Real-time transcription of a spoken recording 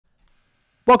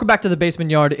Welcome back to the Basement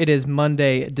Yard. It is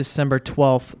Monday, December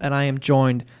 12th, and I am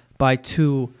joined by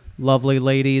two lovely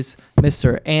ladies,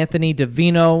 Mr. Anthony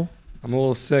Davino. I'm a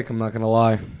little sick, I'm not going to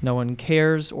lie. No one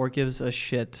cares or gives a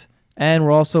shit. And we're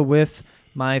also with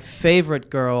my favorite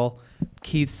girl,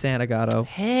 Keith Santagato.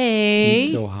 Hey.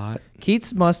 He's so hot.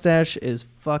 Keith's mustache is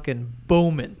fucking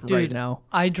booming right Dude, now.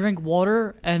 I drink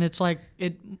water, and it's like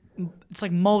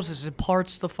Moses. It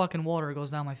parts the fucking water. It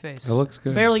goes down my face. It looks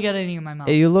good. Barely get anything in my mouth.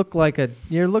 Hey, you're looking like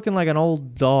an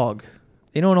old dog.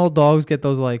 You know when old dogs get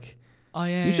those like... Oh,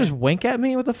 yeah, You just wink at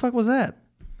me? What the fuck was that?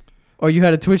 Or you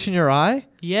had a twitch in your eye?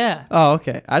 Yeah. Oh,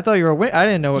 okay. I thought you were I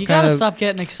didn't know what You kind gotta of... stop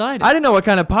getting excited. I didn't know what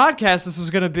kind of podcast this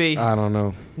was going to be. I don't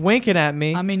know. Winking at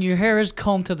me. I mean, your hair is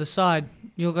combed to the side.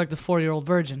 You look like the 40-year-old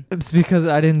virgin. It's because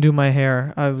I didn't do my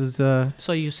hair. I was...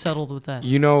 So you settled with that.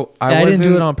 You know, I didn't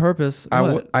do it on purpose.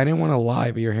 I didn't want to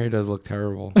lie, but your hair does look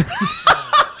terrible.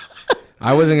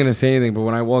 I wasn't going to say anything, but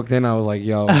when I walked in, I was like,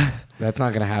 yo, that's not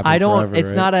going to happen forever, it's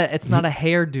right? not a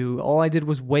hairdo. All I did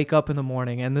was wake up in the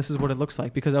morning, and this is what it looks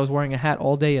like because I was wearing a hat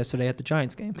all day yesterday at the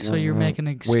Giants game. So you're making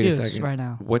an Wait a excuse second. right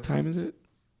now. What time is it?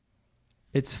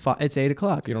 It's 8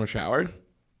 o'clock. You don't shower?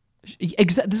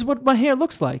 This is what my hair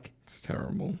looks like. It's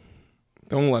terrible.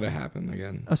 Don't let it happen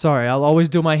again. I'm sorry. I'll always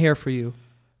do my hair for you.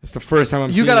 It's the first time I'm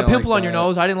You seeing got a it pimple like on your that.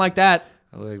 nose. I didn't like that.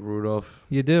 I like Rudolph.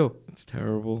 You do. It's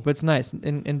terrible. But it's nice.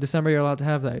 In December, you're allowed to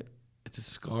have that. It's a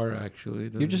scar,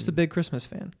 actually. You're just a big Christmas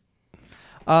fan.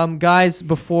 Guys,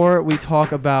 before we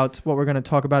talk about what we're going to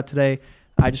talk about today,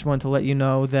 I just wanted to let you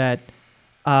know that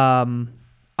I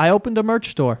opened a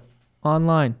merch store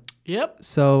online. Yep.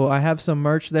 So I have some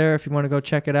merch there if you want to go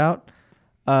check it out.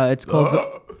 It's called...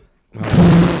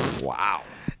 Wow.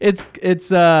 It's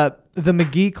the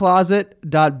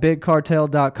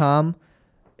McGeeCloset.BigCartel.com.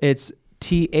 It's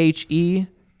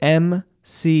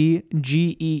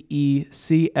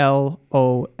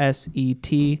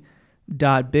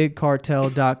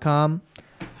THEMCGEECLOSET.BigCartel.com.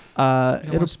 You want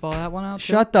to spell that one out?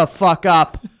 Shut the fuck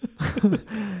up.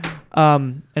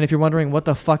 And if you're wondering what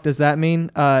the fuck does that mean,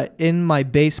 in my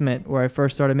basement where I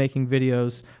first started making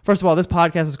videos. First of all, this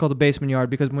podcast is called The Basement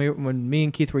Yard because when me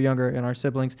and Keith were younger and our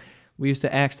siblings, we used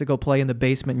to ask to go play in the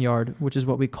basement yard, which is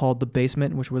what we called the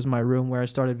basement, which was my room where I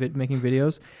started making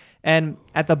videos. And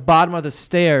at the bottom of the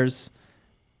stairs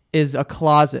is a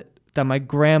closet that my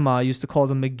grandma used to call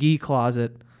the McGee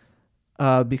closet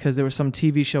because there was some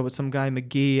TV show with some guy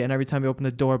McGee, and every time you open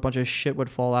the door, a bunch of shit would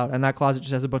fall out, and that closet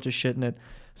just has a bunch of shit in it.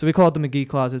 So we call it the McGee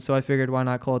closet, so I figured why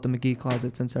not call it the McGee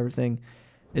closet since everything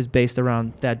is based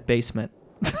around that basement.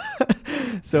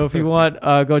 So if you want,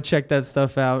 go check that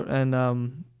stuff out,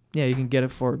 and yeah, you can get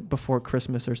it for before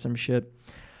Christmas or some shit.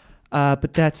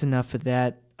 But that's enough of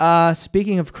that.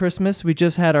 Speaking of Christmas, we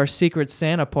just had our Secret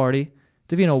Santa party.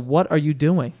 Davino, what are you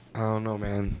doing? I don't know,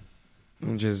 man.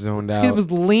 I'm just zoned This out. kid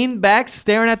was leaned back,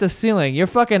 staring at the ceiling. Your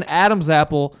fucking Adam's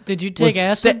apple. Did you take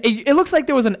acid? It looks like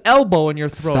there was an elbow in your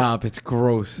throat. Stop, it's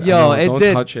gross. Yo,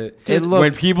 don't touch it. It looked.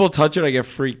 When people touch it, I get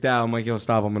freaked out. I'm like, yo,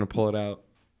 stop, I'm going to pull it out.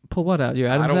 Pull what out? Your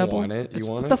Adam's I don't apple? want it. You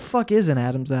want What it? the fuck is an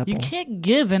Adam's apple? You can't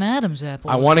give an Adam's apple.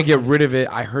 I want to get rid of it.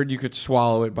 I heard you could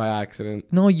swallow it by accident.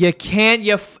 No, you can't.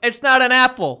 It's not an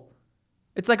apple.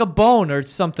 It's like a bone or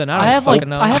something. I have fucking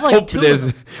know. I have like two.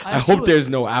 I hope there's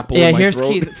no apple Yeah, in my here's throat.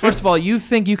 Keith. First of all, you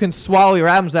think you can swallow your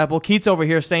Adam's apple. Keith's over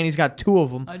here saying he's got two of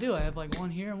them. I do. I have like one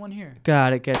here and one here.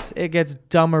 God, it gets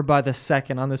dumber by the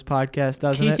second on this podcast,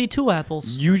 doesn't Keithy, it? 2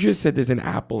 apples. You just said there's an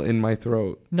apple in my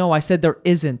throat. No, I said there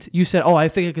isn't. You said, oh, I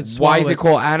think I could swallow Why is it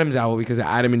called Adam's apple? Because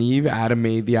Adam and Eve, Adam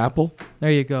made the apple?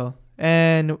 There you go.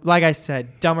 And like I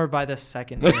said, dumber by the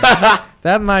second.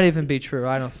 That might even be true.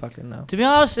 I don't fucking know. To be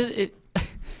honest,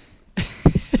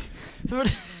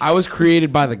 I was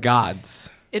created by the gods.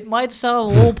 it might sound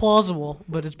a little plausible,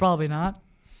 but it's probably not.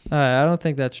 I don't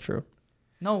think that's true.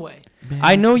 No way. Man,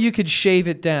 I know you could shave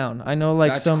it down. I know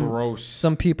like that's some gross.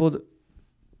 some people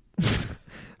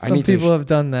I some need to people have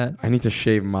done that. I need to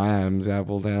shave my Adam's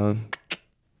apple down.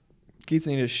 Keith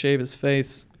need to shave his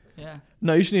face. Yeah.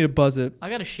 No, you should need to buzz it. I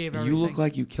gotta shave everything. You look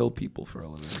like you kill people for a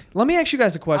living. Let me ask you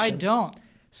guys a question. I don't.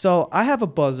 So I have a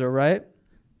buzzer, right?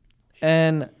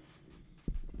 And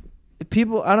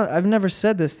I've never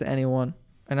said this to anyone,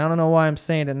 and I don't know why I'm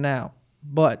saying it now,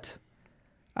 but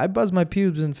I buzz my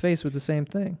pubes and face with the same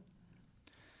thing.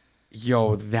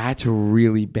 Yo, that's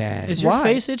really bad. Is your Why?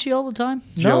 face itchy all the time?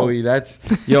 Joey, that's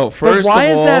first But why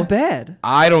of all, is that bad?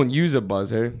 I don't use a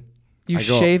buzzer. You I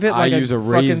go- shave it I like use a a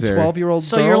fucking razor. 12-year-old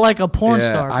So girl? you're like a porn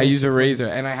star. I use a basically. razor,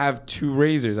 and I have 2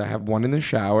 razors. I have one in the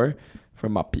shower for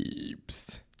my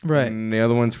peeps. Right. And the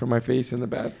other one's for my face in the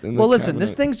bath. Well, listen,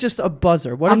 this thing's just a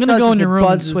buzzer. What I'm it gonna does go is in your it room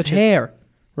and buzzes switch it. hair,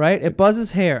 right? It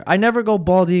buzzes hair. I never go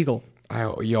bald eagle.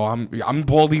 I'm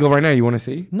bald eagle right now. You want to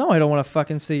see? No, I don't want to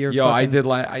fucking see your. I did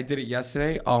it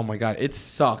yesterday. Oh my god, it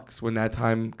sucks when that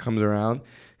time comes around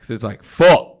because it's like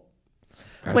fuck.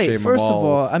 Wait, first of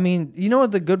all, I mean, you know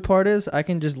what the good part is? I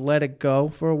can just let it go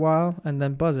for a while and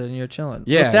then buzz it, and you're chilling.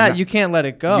 Yeah, with that you can't let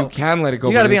it go. You can let it go.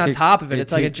 You got to be on top of it.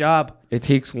 It's like a job. It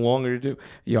takes longer to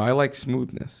do. I like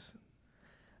smoothness.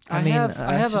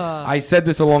 I said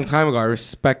this a long time ago. I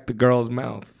respect the girl's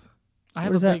mouth. I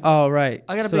have what is that? Oh, right.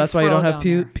 I got a so big that's why you don't fro have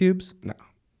down pubes? No.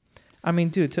 I mean,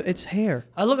 dude, it's hair.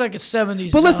 I look like a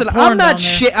 70s. But listen, porn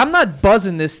I'm not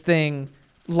buzzing this thing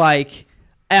like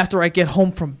after I get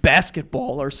home from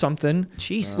basketball or something.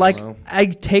 Jesus. Like I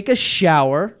take a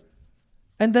shower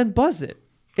and then buzz it.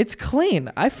 It's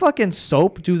clean. I fucking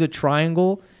soap, do the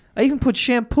triangle. I even put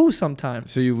shampoo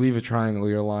sometimes. So you leave a triangle,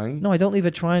 you're lying? No, I don't leave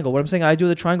a triangle. What I'm saying, I do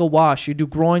the triangle wash. You do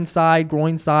groin side,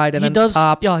 and then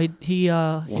top. Yeah, he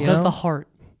does the heart.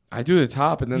 I do the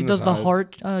top and then he does the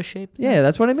heart shape. Yeah,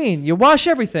 that's what I mean. You wash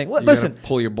everything. Listen,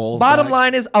 pull your balls bottom back.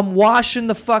 line is I'm washing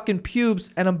the fucking pubes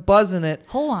and I'm buzzing it.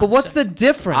 Hold on. But what's the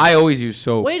difference? I always use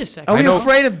soap. Wait a second. Are you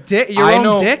afraid of your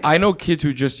own dick? I know kids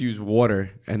who just use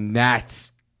water, and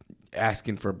that's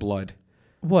asking for blood.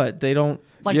 What? They don't...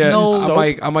 Like no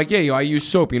soap? I'm like, yeah, I use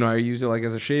soap. I use it like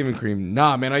as a shaving cream.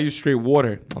 Nah, man, I use straight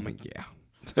water. I'm like,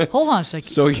 yeah. Hold on a second.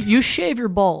 So you shave your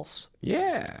balls.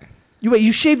 Yeah.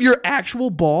 You shave your actual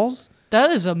balls?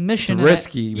 That is a mission. It's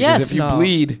risky. Because if you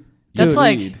bleed, that's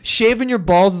like bleed. Shaving your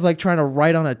balls is like trying to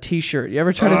write on a t-shirt. You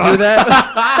ever try to do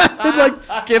that? It like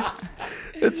skips.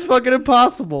 It's fucking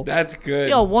impossible. That's good.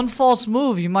 Yo, one false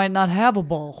move, you might not have a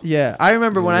ball. Yeah, I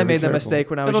remember when I made that mistake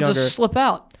when I was younger. It'll just slip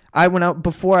out. I went out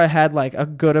before I had like a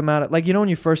good amount of, like, you know when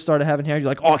you first started having hair, you're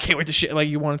like, oh, I can't wait to shave. Like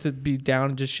you wanted to be down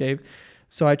and just shave.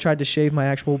 So I tried to shave my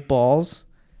actual balls.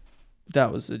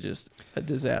 That was just a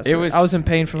disaster. I was in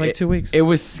pain for like 2 weeks. It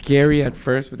was scary at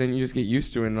first, but then you just get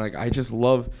used to it. And like I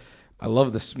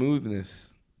love the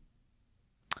smoothness.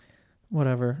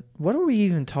 Whatever. What are we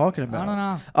even talking about? I don't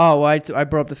know. Oh, well, I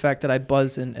brought up the fact that I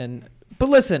buzz and but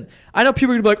listen, I know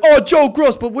people are gonna be like, oh, Joe,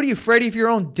 gross. But what are you afraid of your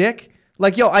own dick?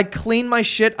 Like, yo, I clean my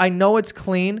shit. I know it's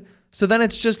clean. So then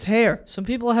it's just hair. Some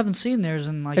people haven't seen theirs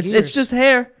in like years. It's just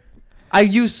hair. I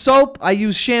use soap. I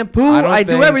use shampoo. I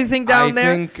do everything down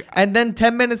there. And then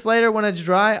 10 minutes later when it's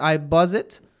dry, I buzz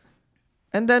it.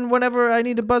 And then whenever I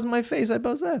need to buzz my face, I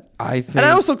buzz that. And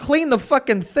I also clean the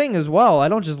fucking thing as well. I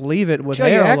don't just leave it with Joe,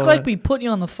 hair. You act like we put you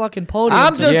on the fucking podium.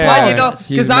 I'm just letting you know.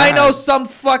 Because I know some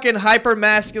fucking hyper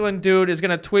masculine dude is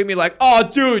going to tweet me like, oh,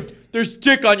 dude, there's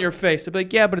dick on your face. I'll be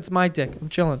like, yeah, but it's my dick. I'm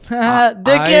chilling.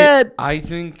 Dickhead. I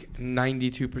think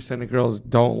 92% of girls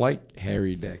don't like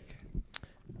hairy dick.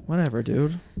 Whatever,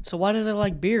 dude. So why do they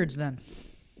like beards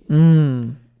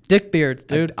then? Dick beards,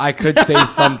 dude. I could say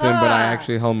something, but I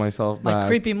actually held myself back. Like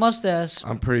creepy mustache.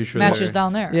 I'm pretty sure matches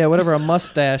down there. Yeah, whatever a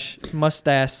mustache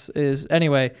is.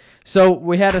 Anyway, so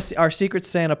we had our Secret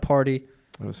Santa party.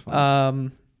 It was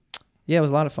fun. Yeah, it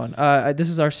was a lot of fun. This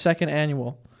is our second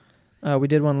annual. We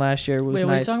did one last year. It was Wait,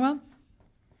 nice. what are you talking about?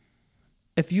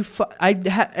 If you,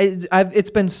 it's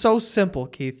been so simple,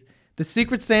 Keith. The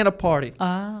Secret Santa party.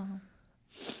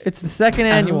 It's the second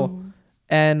annual.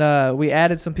 And we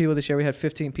added some people this year. We had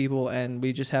 15 people, and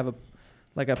we just have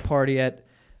a party at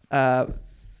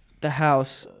the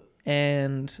house,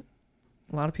 and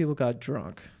a lot of people got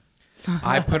drunk.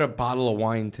 I put a bottle of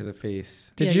wine to the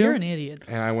face. Did you? You're an idiot.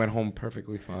 And I went home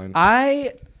perfectly fine.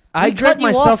 I drank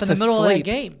myself to in the middle sleep. Of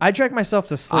that game. I drank myself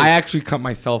to sleep. I actually cut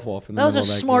myself off in the middle of that game. That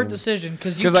was a smart decision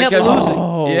because you kept I kept losing.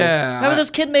 Yeah. Remember this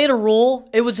kid made a rule?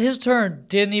 It was his turn.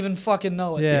 Didn't even fucking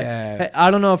know it. Yeah. Hey,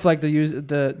 I don't know if like the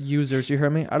users, you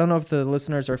heard me? I don't know if the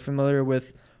listeners are familiar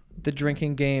with the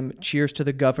drinking game Cheers to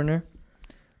the Governor.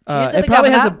 It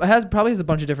probably has a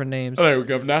bunch of different names. Hello,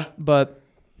 Governor. But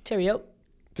cheerio.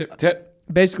 Tip.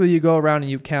 Basically, you go around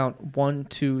and you count 1,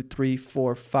 2, 3,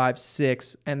 4, 5,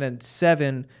 6, and then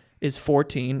 7 is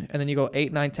 14. And then you go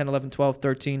 8, 9, 10, 11, 12,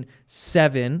 13,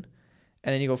 7.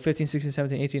 And then you go 15, 16,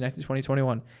 17, 18, 19, 20,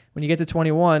 21. When you get to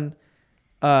 21,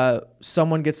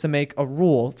 someone gets to make a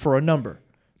rule for a number.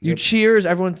 You cheers,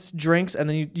 everyone drinks, and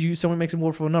then someone makes a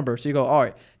rule for a number. So you go, all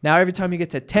right, now every time you get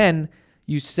to 10,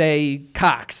 you say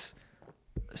cocks.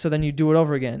 So then you do it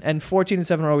over again. And 14 and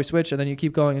 7 are always switched, and then you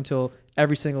keep going until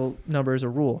every single number is a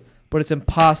rule. But it's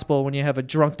impossible when you have a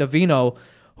drunk Davino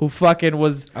who fucking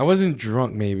was... I wasn't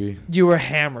drunk, maybe. You were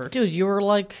hammered. Dude, you were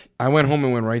like... I went home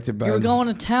and went right to bed. You were going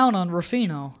to town on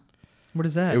Rufino. What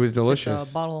is that? It was delicious.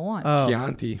 It's a bottle of wine. Oh.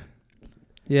 Chianti.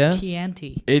 Yeah? It's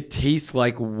Chianti. It tastes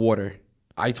like water.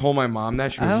 I told my mom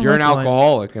that. She goes, you're an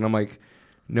alcoholic. And I'm like,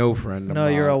 No friend of No,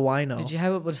 mine. you're a wino. Did you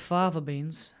have it with fava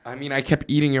beans I mean, I kept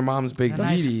eating your mom's baked And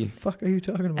ice- ziti. Fuck are you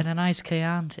talking about? and an iced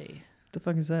Chianti? The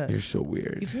fuck is that? You're so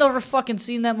weird. You've never fucking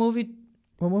seen that movie?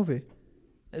 What movie?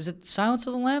 Is it Silence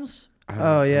of the Lambs?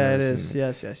 Oh yeah, it is.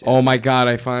 Yes. Oh my god,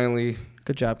 I finally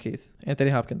Good job, Keith. Anthony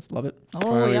Hopkins, love it. Oh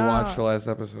finally yeah. watched the last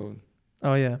episode.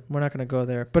 Oh yeah, we're not gonna go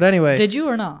there. But anyway, Did you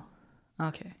or not?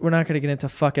 Okay. we're not gonna get into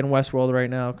fucking Westworld right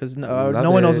now because Love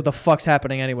no one knows it. what the fuck's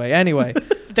happening anyway. Anyway,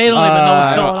 They don't even know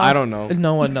what's going on. I don't know.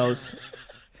 no one knows.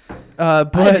 I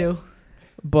But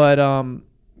do.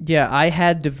 yeah, I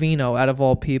had Davino out of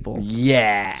all people.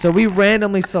 Yeah. So we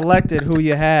randomly selected who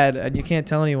you had, and you can't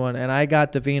tell anyone. And I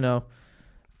got Davino.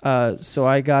 So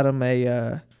I got him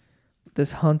a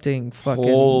this hunting fucking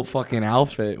whole fucking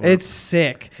outfit. It's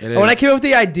sick. It When I is. came up with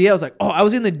the idea, I was like, oh, I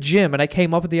was in the gym and I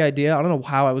came up with the idea. I don't know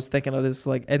how I was thinking of this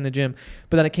like in the gym,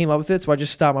 but then I came up with it, so I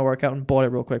just stopped my workout and bought it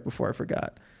real quick before I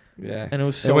forgot. Yeah. And it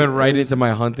was so it went right it was- into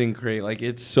my hunting crate. Like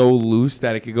it's so loose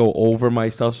that it could go over my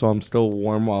stuff, so I'm still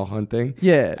warm while hunting.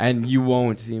 Yeah, And you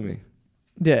won't see me.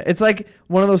 yeah. It's like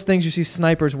one of those things you see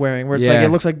snipers wearing, where it's like Yeah. it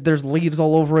looks like there's leaves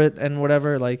all over it and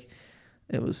whatever. Like,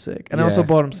 it was sick. And I also Yeah.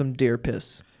 bought him some deer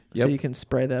piss, so Yep. you can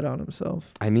spray that on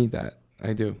himself. I need that.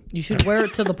 I do. You should wear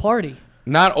it to the party.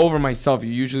 Not over myself. You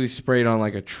usually spray it on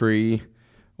like a tree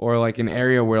or like an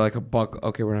area where like a buck.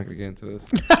 Okay, we're not gonna get into this.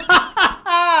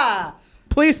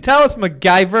 Please tell us,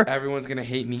 MacGyver. Everyone's gonna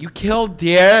hate me. You killed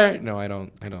deer. No, I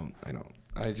don't.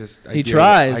 He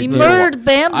tries. He Deer murdered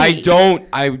Bambi. I don't.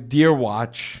 I deer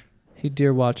watch. He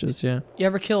deer watches. Yeah. You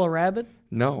ever kill a rabbit?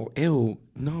 No. Ew.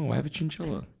 No. I have a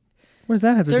chinchilla. What does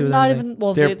that have to They're do with not anything? even.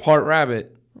 Well, They're part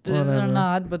rabbit. they're Whatever.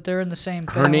 not, but they're in the same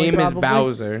Her family. name is probably.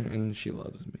 Bowser, and she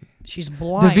loves me. She's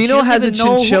blind. She Davino doesn't has a even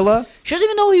know chinchilla. she doesn't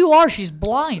even know who you are. She's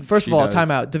blind. First She of all, does.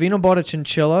 time out. Davino bought a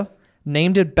chinchilla,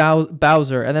 named it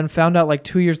Bowser, and then found out like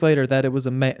 2 years later that it was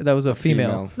a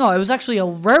female. No, it was actually a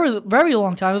very, very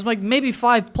long time. It was like maybe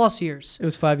 5+ years. It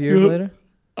was 5 years later.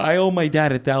 I owe my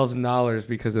dad $1,000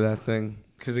 because of that thing.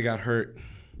 Because it got hurt.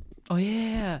 Oh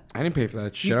yeah. I didn't pay for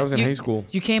that shit. You- I was in you- high school.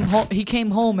 You came home. He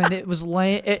came home and it was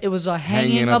hanging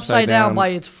Hanging upside upside down down. by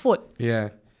its foot. Yeah.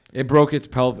 It broke its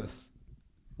pelvis.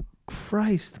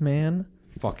 Christ, man.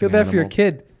 Fucking Feel bad for your animal.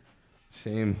 kid.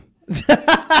 Same.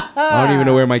 I don't even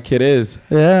know where my kid is.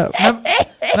 Yeah.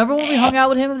 Remember when we hung out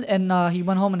with him and he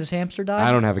went home and his hamster died?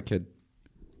 I don't have a kid.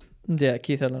 Yeah,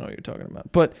 Keith, I don't know what you're talking about.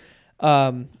 But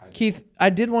Keith, I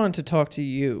did want to talk to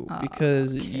you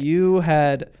because okay. you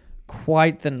had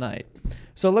quite the night.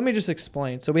 So let me just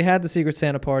explain. So we had the Secret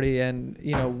Santa party, and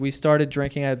we started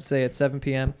drinking, I'd say, at 7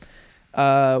 p.m.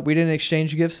 We didn't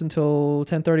exchange gifts until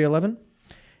 10:30, 11.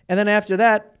 And then after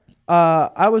that,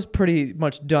 I was pretty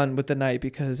much done with the night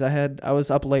because I was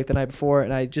up late the night before,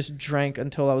 and I just drank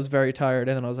until I was very tired,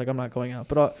 and then I was like, I'm not going out.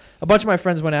 But a bunch of my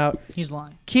friends went out. He's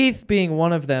lying. Keith being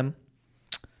one of them.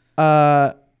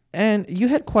 And you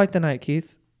had quite the night,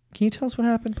 Keith. Can you tell us what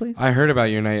happened, please? I heard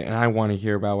about your night, and I want to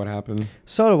hear about what happened.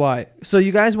 So do I. So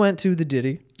you guys went to the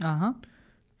Diddy. Uh-huh.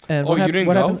 And Oh, what you happened? didn't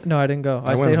What go? happened? No, I didn't go. I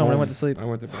went stayed home and I went to sleep. I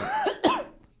went to bed.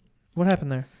 What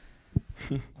happened there?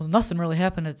 Well, nothing really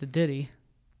happened at the Diddy.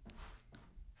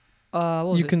 What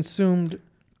was You it? consumed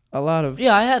a lot of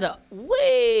Yeah, I had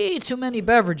way too many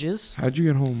beverages. How'd you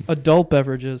get home? adult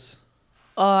beverages.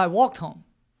 I walked home.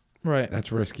 Right.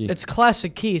 That's risky. It's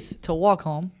classic Keith to walk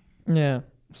home. Yeah.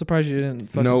 Surprised you didn't.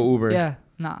 Fucking, No Uber. Yeah,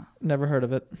 nah. Never heard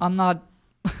of it. I'm not.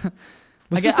 Was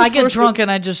I this the get first- drunk and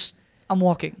I'm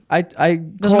walking. I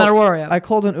Doesn't matter where I am. I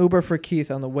called an Uber for Keith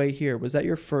on the way here. Was that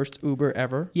your first Uber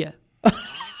ever? Yeah.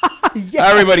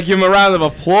 Everybody give him a round of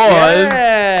applause.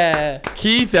 Yeah.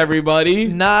 Keith, everybody.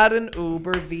 Not an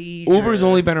Uber V. Uber's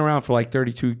only been around for like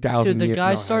 32,000 Dude, the years. guy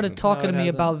No, it started hasn't. talking No, it to me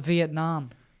hasn't. about Vietnam.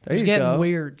 There It was you getting go.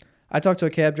 weird. I talked to a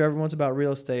cab driver once about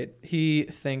real estate. He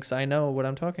thinks I know what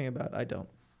I'm talking about. I don't.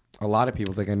 A lot of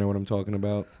people think I know what I'm talking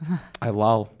about. I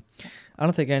lol. I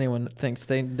don't think anyone thinks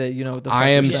they you know what the fuck I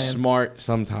am you're saying. smart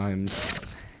sometimes.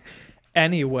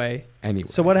 Anyway. Anyway.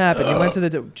 So what happened? You went to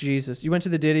the you went to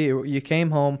the Diddy. You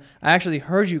came home. I actually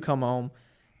heard you come home,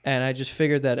 and I just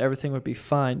figured that everything would be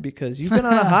fine because you've been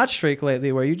on a hot streak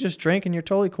lately where you just drink and you're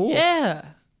totally cool. Yeah.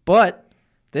 But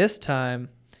this time,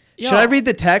 Yo, should I read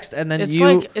the text and then It's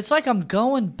you? it's like I'm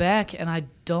going back and I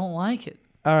don't like it.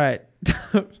 All right.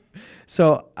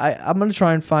 So I'm gonna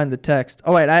try and find the text.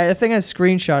 Oh wait, I think I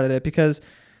screenshotted it because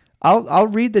I'll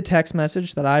read the text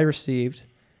message that I received,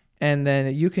 and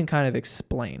then you can kind of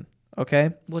explain.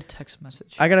 Okay. What text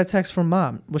message? I got a text from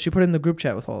Mom. Well, she put it in the group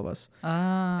chat with all of us.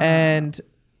 And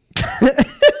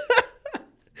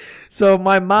so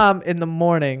my mom in the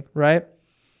morning, right,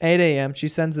 8 a.m., she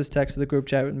sends this text to the group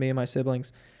chat with me and my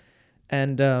siblings,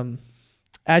 and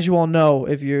as you all know,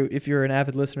 if you're an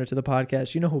avid listener to the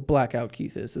podcast, you know who Blackout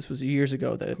Keith is. This was years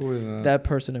ago that Who is that? that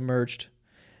person emerged.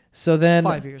 So then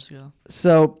 5 years ago.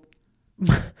 So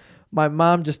my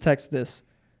mom just texted this.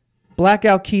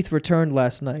 Blackout Keith returned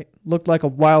last night. Looked like a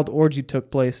wild orgy took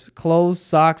place. Clothes,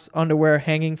 socks, underwear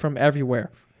hanging from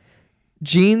everywhere.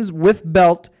 Jeans with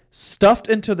belt stuffed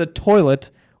into the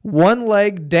toilet, one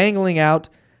leg dangling out,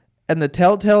 and the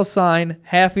telltale sign,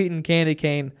 half-eaten candy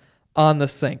cane, on the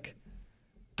sink.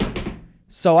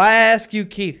 So I ask you,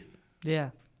 Keith, Yeah.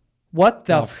 what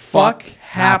the fuck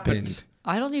happened?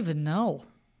 I don't even know.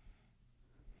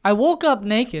 I woke up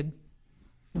naked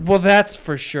Well, that's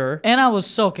for sure. and I was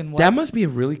soaking wet. That must be a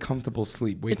really comfortable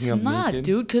sleep. Waking It's up not, naked.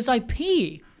 dude, because I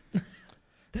pee.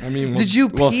 I mean, Did you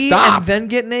well, pee stop. and then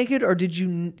get naked, or did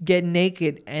you get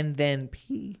naked and then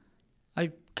pee?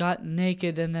 I got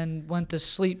naked and then went to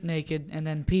sleep naked and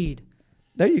then peed.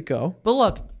 There you go. But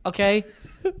look, okay,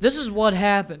 this is what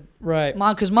happened. Right.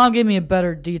 Mom, because Mom gave me a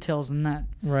better details than that.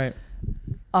 Right.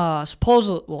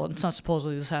 Supposedly, well, it's not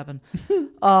supposedly this happened.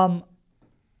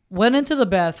 Went into the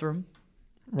bathroom,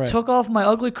 Right. took off my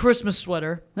ugly Christmas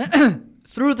sweater,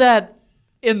 threw that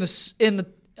in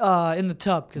the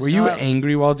tub. Were you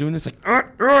angry while doing this? Like,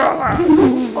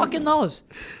 Who fucking knows?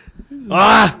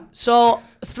 So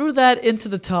threw that into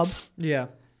the tub. Yeah.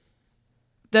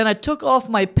 Then I took off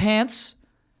my pants,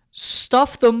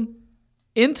 stuffed them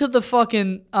into the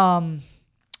fucking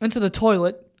into the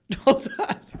toilet. Hold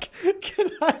on. Can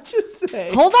I just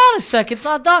say? Hold on a sec, it's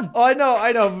not done. Oh, I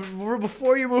know.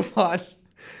 Before you move on,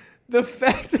 the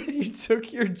fact that you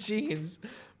took your jeans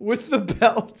with the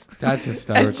belt that's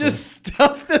hysterical. and just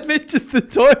stuffed them into the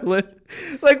toilet.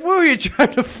 Like, what were you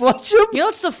trying to flush them? You know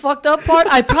what's the fucked up part?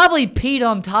 I probably peed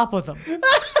on top of them.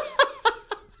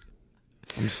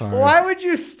 I'm sorry. Why would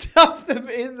you stuff them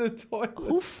in the toilet?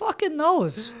 Who fucking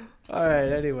knows? All right,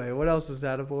 anyway, what else was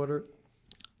out of order?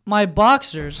 My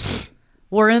boxers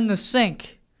were in the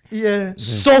sink, Yeah.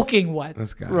 soaking wet.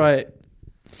 This guy. Right.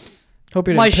 Hope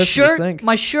you didn't My piss in the shirt, sink.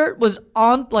 my shirt was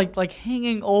on like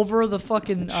hanging over the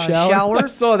fucking shower. I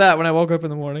saw that when I woke up in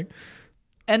the morning.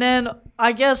 And then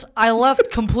I guess I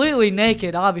left completely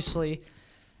naked, obviously.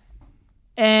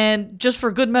 And just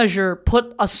for good measure,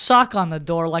 put a sock on the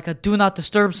door like a do not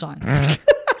disturb sign.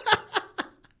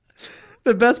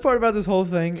 The best part about this whole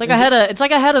thing It's like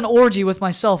I had an orgy with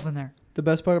myself in there. The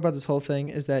best part about this whole thing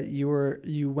is that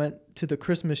you went to the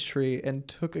Christmas tree and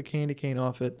took a candy cane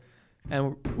off it,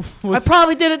 and I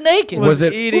probably did it naked. Was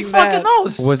it- eating Who fucking that?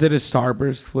 knows? Was it a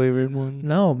Starburst flavored one?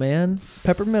 No, man,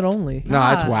 peppermint only. No,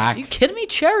 that's Nah, whack. You kidding me?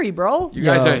 Cherry, bro. You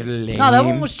guys Yo. are lame. No, that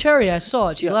one was cherry. I saw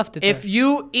it. She left it If there.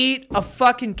 you eat a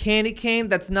fucking candy cane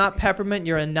that's not peppermint,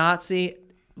 you're a Nazi.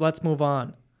 Let's move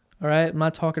on. All right, I'm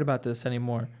not talking about this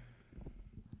anymore.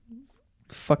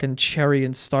 Fucking cherry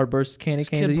and Starburst candy This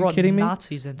canes. kid Are you brought kidding me?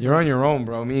 Nazis into You're it. on your own,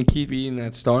 bro. Me and keep eating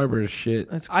that Starburst shit.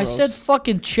 That's I gross. said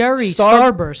fucking cherry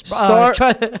Star- Starburst.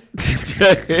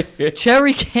 Star-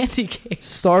 Cherry candy cane.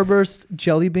 Starburst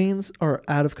jelly beans are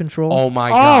out of control. Oh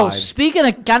my Oh, god. speaking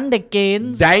of candy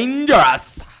canes.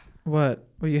 Dangerous. What?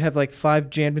 Well, you have like 5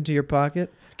 jammed into your pocket?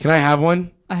 Can I have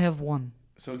one? I have one.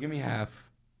 So give me half.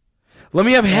 Let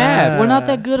me have half. We're not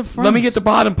that good of friends. Let me get the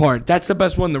bottom part. That's the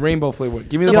best one, the rainbow flavor.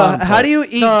 Give me the Yo, bottom part. how do you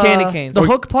eat candy canes? The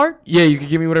hook part? Yeah, you can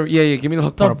give me whatever. Yeah, give me the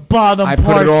hook The part. bottom I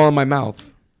part. put it all in my mouth.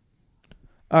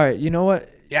 All right, you know what?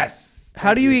 Yes.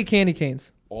 How do you eat candy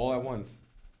canes? All at once.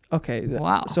 Okay.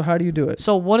 Wow. So how do you do it?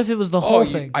 So what if it was the whole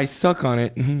thing? I suck on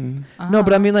it. No,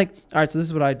 but I mean like, all right, so this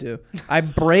is what I do. I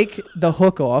break the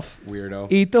hook off, Weirdo.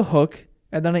 eat the hook,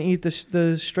 and then I eat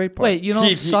the straight part. Wait, you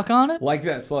don't suck on it? Like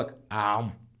this. Look.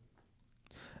 Ow.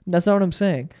 That's not what I'm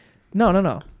saying.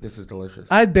 No. This is delicious.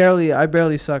 I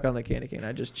barely suck on the candy cane.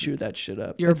 I just chew that shit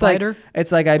up. You're it's a biter?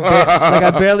 It's like I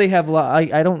barely have.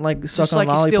 I don't like suck Just on like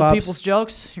you lollipops. steal people's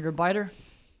jokes? You're a biter?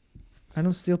 I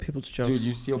don't steal people's jokes. Dude,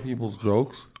 you steal people's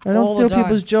jokes? I don't all the steal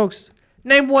people's time. jokes.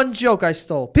 Name one joke I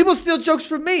stole. People steal jokes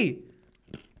from me.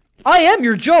 I am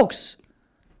your jokes.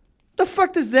 The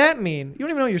fuck does that mean? You don't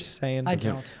even know what you're saying. I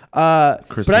don't.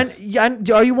 Christmas. But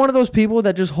are you one of those people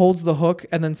that just holds the hook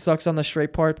and then sucks on the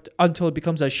straight part until it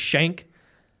becomes a shank?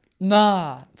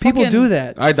 Nah. People Fucking do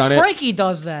that. I done it. Frankie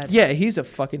does that. Yeah, he's a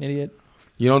fucking idiot.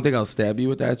 You don't think I'll stab you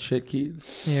with that shit, Keith?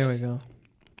 Here we go.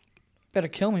 Better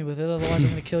kill me with it, otherwise I'm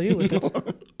going to kill you with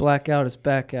it. Blackout is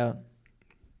back out.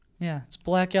 Yeah, it's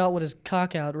Blackout with his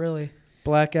cock out, really.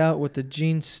 Blackout with the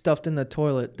jeans stuffed in the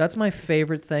toilet. That's my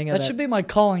favorite thing. That should be my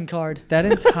calling card. that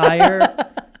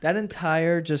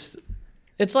entire just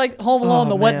It's like Home Alone, Oh,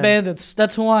 the Wet man. Bandits.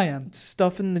 That's who I am.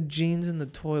 stuffing the jeans in the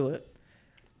toilet.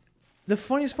 The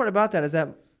funniest part about that is that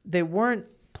they weren't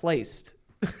placed.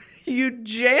 You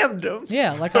jammed him.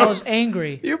 Yeah, like I was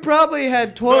angry. You probably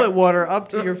had toilet water up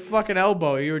to your fucking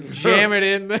elbow. You were jamming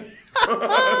it in there.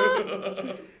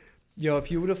 Yo,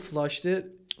 if you would have flushed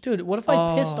it. Dude, what if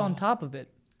I pissed on top of it?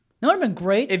 No, it would have been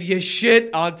great. If you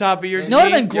shit on top of your No, it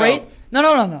would have jeans, been great. yo. No.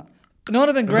 You know what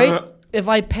would have been great? If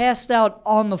I passed out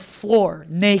on the floor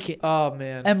naked Oh,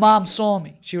 man. and Mom saw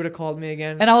me. She would have called me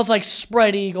again. And I was like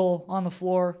spread eagle on the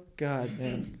floor. God,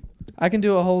 man. I can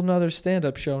do a whole nother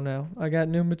stand-up show now. I got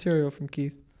new material from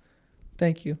Keith.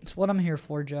 Thank you. It's what I'm here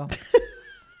for, Joe.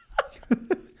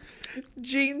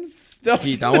 Jeans stuff.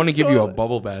 Keith, I want to give you a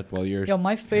bubble bath while you're Yo,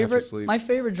 my asleep.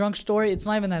 favorite drunk story, it's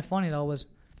not even that funny though, was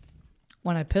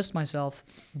when I pissed myself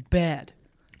bad.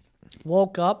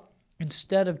 Woke up,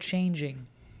 instead of changing,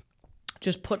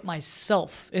 just put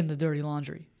myself in the dirty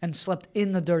laundry and slept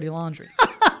in the dirty laundry.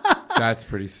 That's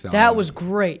pretty solid. That was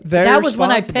great. Very that was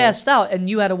when I responsible. passed out and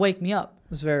you had to wake me up. It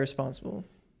was very responsible.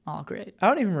 Oh, great. I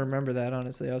don't even remember that,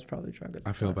 honestly. I was probably drunk at the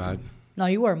I feel time. bad. No,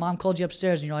 you were. Mom called you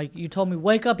upstairs and you're like, you told me,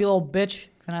 wake up, you little bitch.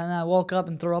 And I woke up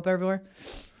and threw up everywhere.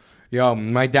 Yo,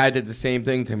 my dad did the same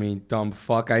thing to me, dumb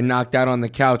fuck. I knocked out on the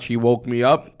couch. He woke me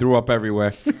up, threw up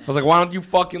everywhere. I was like, why don't you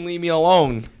fucking leave me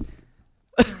alone?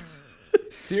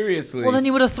 Seriously. Well, then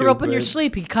you would have threw up in your stupid.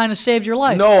 sleep. He kind of saved your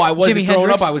life. No, I wasn't Jimi throwing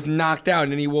Hendrix. up. I was knocked out,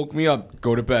 and then he woke me up.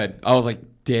 Go to bed. I was like,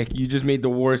 dick, you just made the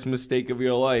worst mistake of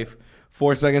your life.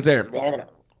 4 seconds later.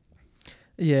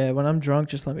 Yeah, when I'm drunk,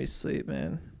 just let me sleep,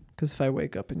 man. Because if I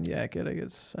wake up and yak it, I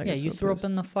Yeah, get you so threw pissed. up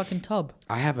in the fucking tub.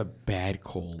 I have a bad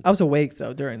cold. I was awake,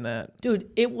 though, during that. Dude,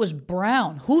 it was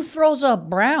brown. Who throws up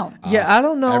brown? Yeah, I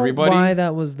don't know everybody? why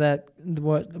that was that.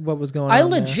 What was going I on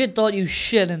legit thought you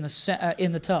shit in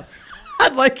the tub.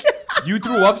 I'd like. You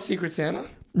threw up, Secret Santa?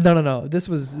 No. This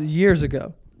was years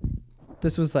ago.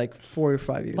 This was like 4 or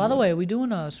 5 years. By the ago. way, are we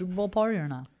doing a Super Bowl party or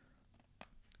not?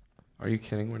 Are you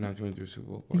kidding? We're not going to do a Super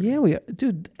Bowl party. Yeah,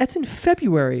 dude, that's in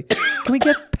February. Can we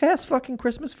get past fucking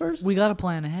Christmas first? We got to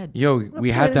plan ahead. Yo,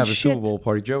 we have to have a shit. Super Bowl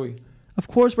party, Joey. Of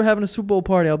course, we're having a Super Bowl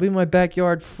party. I'll be in my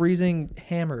backyard, freezing,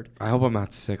 hammered. I hope I'm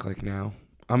not sick like now.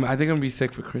 I think I'm going to be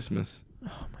sick for Christmas.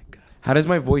 Oh my god. How does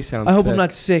my voice sound? I hope I'm sick?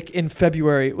 not sick in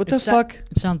February. What the fuck?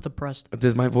 It sounds depressed.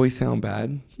 Does my voice sound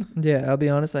bad? Yeah, I'll be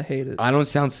honest. I hate it. I don't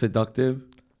sound seductive.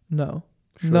 No,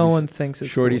 Shorty's- no one thinks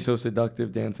it's Shorty cool. so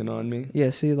seductive dancing on me. Yeah,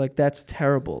 see, like that's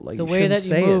terrible. Like The you way shouldn't that you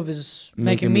say move it. is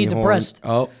making me horny. depressed.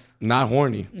 Oh, not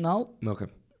horny. No, Okay.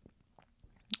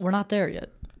 we're not there yet.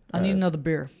 I need another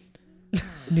beer.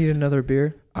 Need another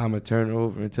beer, I'ma turn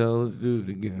over and tell us do it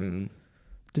again.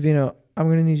 Davino. I'm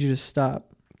gonna need you to stop.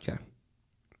 Okay.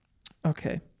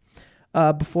 Okay.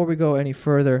 Before we go any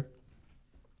further,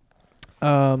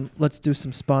 let's do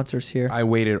some sponsors here. I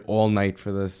waited all night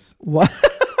for this. What?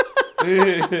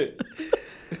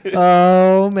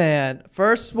 Oh man!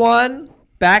 First one,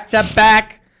 back to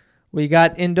back. We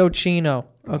got Indochino.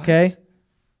 Okay.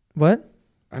 What?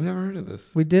 I've never heard of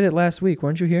this. We did it last week.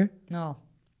 Weren't you here? No,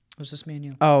 it was just me and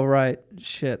you. Oh right.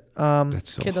 Shit.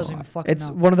 That's so Kid doesn't even hot. fucking It's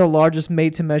know. one of the largest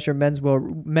made-to-measure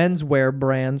menswear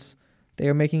brands. They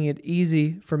are making it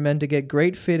easy for men to get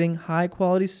great fitting,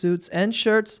 high-quality suits and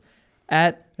shirts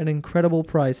at an incredible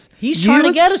price. He's trying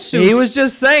to get a suit. He was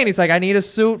just saying, he's like, I need a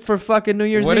suit for fucking New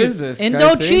Year's What Eve. is this? Can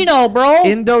I see? Indochino, bro.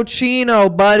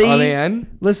 Indochino, buddy. Are they in?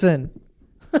 Listen.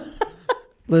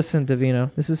 Listen,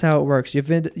 Davino. This is how it works. You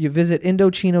visit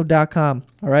Indochino.com,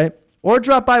 all right? Or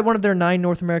drop by one of their 9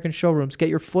 North American showrooms. Get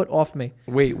your foot off me.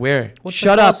 Wait, where? What's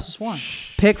Shut the up. closest one?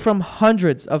 Pick from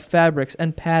hundreds of fabrics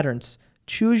and patterns.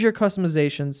 Choose your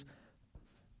customizations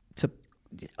to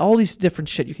all these different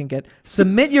shit you can get.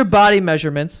 Submit your body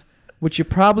measurements, which you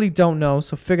probably don't know,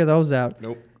 so figure those out.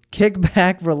 Nope. Kick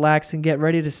back, relax, and get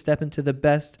ready to step into the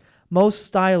best, most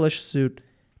stylish suit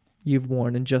you've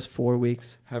worn in just 4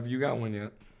 weeks. Have you got one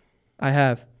yet? I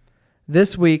have.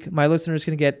 This week, my listeners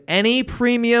can get any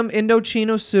premium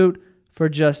Indochino suit for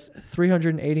just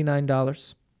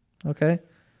 $389. Okay?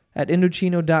 At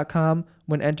Indochino.com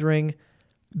when entering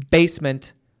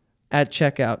basement at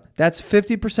checkout. That's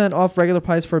 50% off regular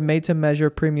price for a made-to-measure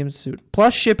premium suit.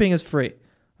 Plus shipping is free.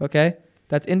 Okay?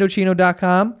 That's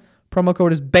Indochino.com. Promo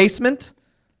code is basement.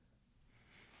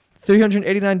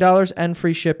 $389 and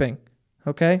free shipping.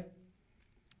 Okay?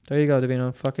 There you go,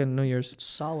 Davino. Fucking New Year's.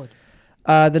 Solid.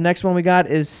 The next one we got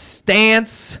is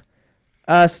Stance.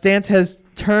 Stance has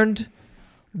turned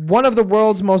one of the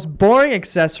world's most boring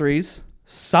accessories,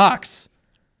 socks,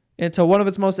 into one of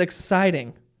its most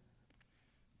exciting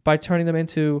by turning them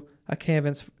into a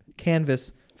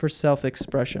canvas for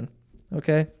self-expression.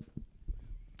 Okay?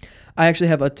 I actually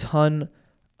have a ton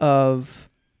of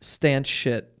Stance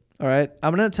shit. All right?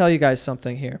 I'm going to tell you guys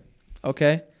something here.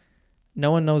 Okay? No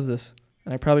one knows this.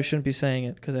 and I probably shouldn't be saying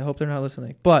it because I hope they're not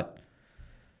listening. But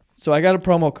so I got a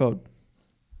promo code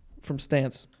from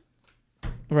Stance,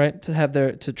 right,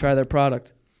 to try their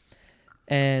product,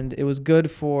 and it was good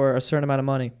for a certain amount of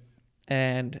money,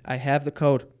 and I have the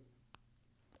code,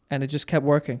 and it just kept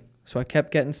working. So I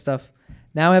kept getting stuff.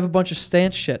 Now I have a bunch of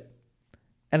Stance shit.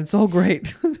 And it's all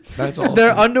great. That's awesome.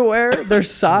 Their underwear, their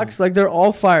socks, like they're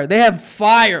all fire. They have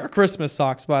fire Christmas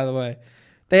socks, by the way.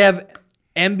 They have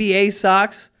NBA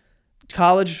socks,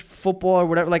 college football or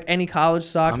whatever, like any college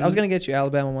socks. I was going to get you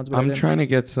Alabama ones. But I'm trying to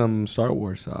get some Star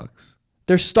Wars socks.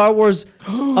 They're Star Wars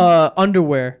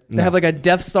underwear. They have like a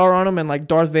Death Star on them and like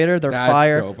Darth Vader. They're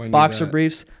fire. Boxer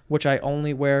briefs, which I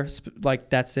only wear. Like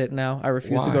that's it now. I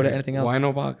refuse to go to anything else. Why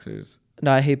no boxers?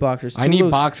 No, I hate boxers. I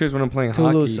need boxers when I'm playing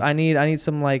hockey. Too loose. I need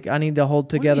some like I need to hold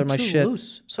together my shit.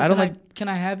 Loose? So can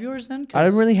I have yours then? I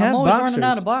don't really have I'm always boxers. running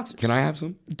out of boxers. Can I have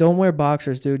some? Don't wear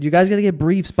boxers, dude. You guys gotta get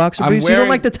briefs. Boxer briefs. You don't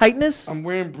like the tightness? I'm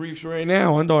wearing briefs right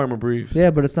now. Under Armour briefs.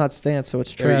 Yeah, but it's not Stance, so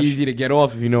it's trash. They're easy to get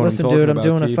off if you know Listen, what I'm talking about. Listen,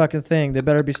 dude, I'm doing Keith. a fucking thing. They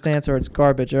better be Stance or it's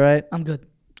garbage. All right. I'm good.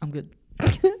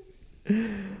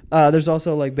 There's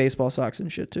also like baseball socks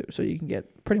and shit too, so you can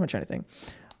get pretty much anything.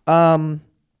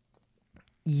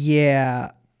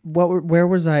 Yeah. Where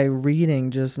was I reading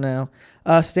just now?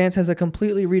 Stance has a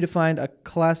completely redefined a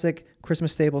classic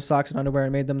Christmas staple socks and underwear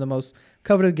and made them the most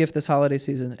coveted gift this holiday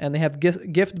season. And they have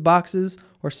gift boxes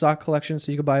or sock collections,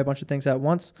 so you can buy a bunch of things at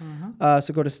once.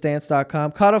 So go to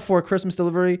stance.com. Cutoff for Christmas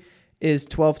delivery is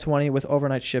 $12.20 with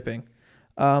overnight shipping.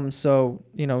 So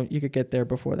you could get there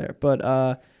before there.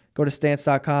 But go to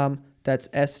stance.com. That's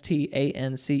stance.com.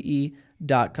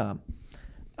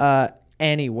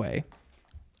 Anyway.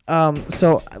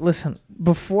 So listen,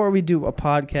 before we do a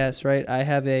podcast, right, I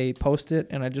have a Post-it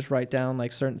and I just write down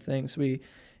like certain things. We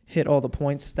hit all the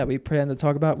points that we plan to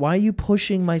talk about. Why are you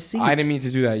pushing my seat? I didn't mean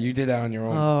to do that. You did that on your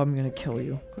own. Oh, I'm going to kill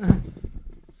you.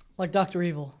 Like Dr.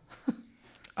 Evil.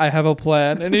 I have a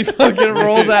plan and he fucking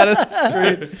rolls out of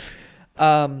the street.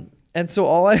 And so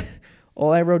all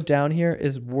I wrote down here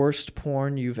is worst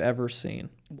porn you've ever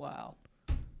seen. Wow.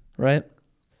 Right?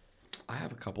 I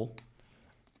have a couple.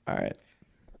 All right.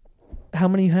 How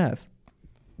many you have?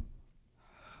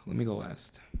 Let me go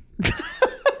last.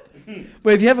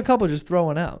 Wait, if you have a couple, just throw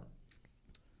one out.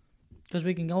 Because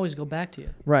we can always go back to you.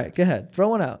 Right, go ahead. Throw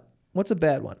one out. What's a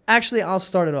bad one? Actually, I'll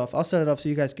start it off. I'll set it off so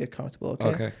you guys get comfortable, okay?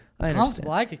 Okay. I understand.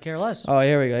 Comfortable? I could care less. Oh,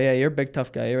 here we go. Yeah, you're a big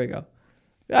tough guy. Here we go.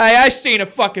 Hey, I seen a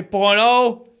fucking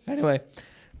porno. Anyway.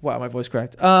 Wow, my voice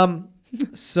cracked.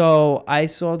 So I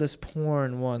saw this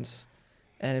porn once.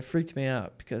 And it freaked me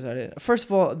out because I didn't. First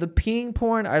of all, the peeing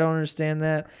porn, I don't understand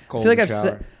that. I feel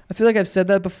like I've said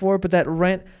that before, but that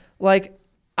rent, like,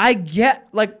 I get,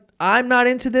 like, I'm not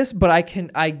into this, but I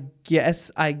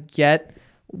get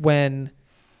when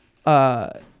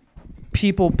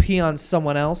people pee on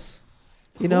someone else,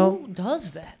 you know? Who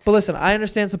does that? But listen, I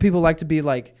understand some people like to be,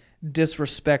 like,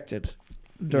 disrespected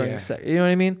during sex. You know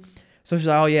what I mean? So she's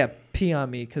like, oh, yeah, pee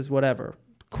on me because whatever.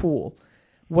 Cool.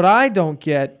 What I don't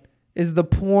get is the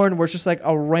porn where it's just like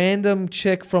a random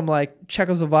chick from like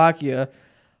Czechoslovakia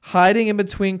hiding in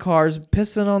between cars,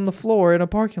 pissing on the floor in a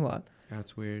parking lot.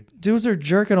 That's weird. Dudes are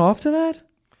jerking off to that?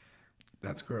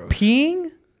 That's gross.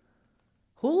 Peeing?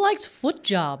 Who likes foot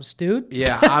jobs, dude?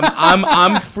 Yeah,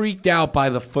 I'm freaked out by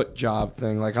the foot job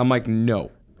thing. Like I'm like, no.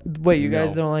 Wait, you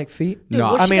guys don't like feet? Dude,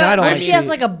 No, I mean, I don't like she has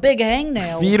like a big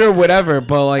hangnail. Feet or whatever,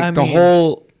 but like I the mean-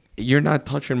 whole, you're not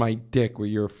touching my dick with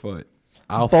your foot.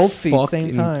 I'll Both feet,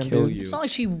 same fucking time, kill dude. you. It's not like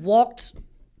she walked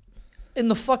in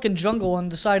the fucking jungle and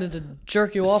decided to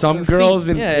jerk you off. Some with her girls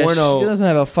feet. in Yeah, porno, she doesn't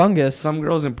have a fungus. some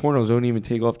girls in pornos don't even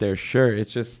take off their shirt.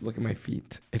 It's just look at my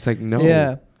feet. It's like no.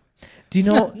 Yeah. Do you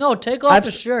know? No, take off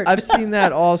the shirt. I've seen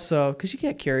that also because you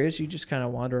get curious. You just kind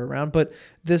of wander around. But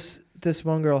this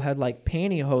one girl had like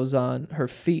pantyhose on her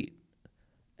feet,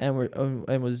 and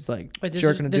was like Wait,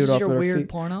 jerking a this dude is off your with her weird feet.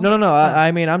 porno? No.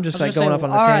 I mean, I'm just I was like gonna going say,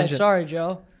 off on a all right, tangent. sorry,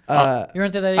 Joe. You're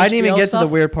into that HBO I didn't even get stuff? to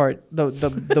the weird part,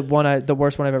 the one the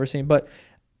worst one I've ever seen. But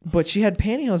she had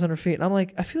pantyhose on her feet, and I'm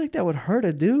like, I feel like that would hurt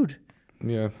a dude.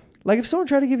 Yeah. Like if someone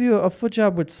tried to give you a foot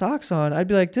job with socks on, I'd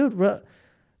be like, dude,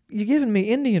 you're giving me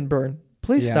Indian burn.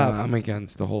 Please stop. I'm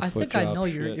against the whole I foot think job I know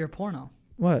shit. your porno.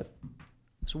 What?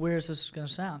 As weird as this is gonna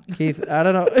sound. Keith, I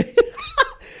don't know.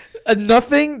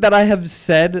 Nothing that I have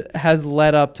said has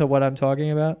led up to what I'm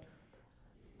talking about.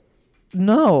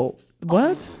 No.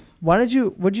 What? What'd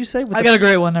you say? I got a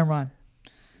great one. Never mind.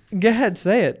 Go ahead,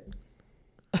 say it.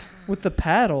 With the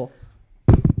paddle.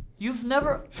 You've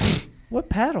never. What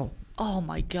paddle? Oh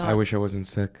my god. I wish I wasn't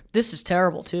sick. This is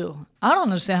terrible too. I don't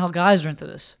understand how guys are into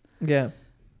this. Yeah.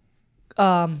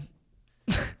 I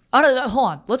don't. Hold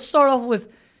on. Let's start off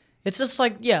with It's just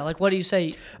like, yeah, like what do you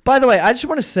say? By the way, I just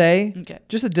want to say, Okay.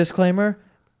 just a disclaimer.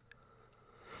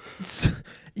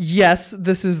 Yes,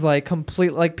 this is like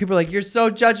complete. Like people are like, you're so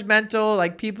judgmental.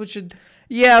 Like people should.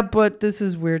 Yeah, but this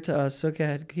is weird to us. So go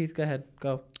ahead, Keith. Go ahead.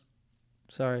 Go.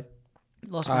 Sorry.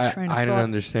 Lost my train of thought. I didn't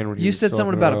understand what You said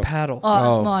something about a paddle.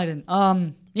 No, I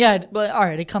didn't. Yeah, but all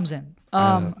right, it comes in.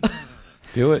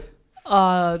 Do it.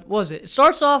 What was it? It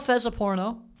starts off as a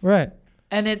porno, Right.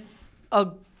 and it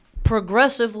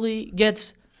progressively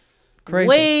gets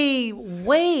Crazy.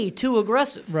 way too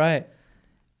aggressive. Right.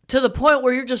 To the point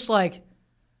where you're just like,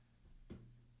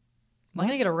 am I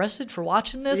gonna get arrested for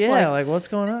watching this? Yeah. Like what's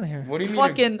going on here? What do you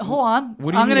fucking mean? hold on.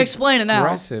 What do you I'm mean gonna explain it now.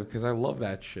 Aggressive, because I love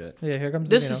that shit. Yeah. Here comes.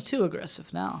 This Davino. is too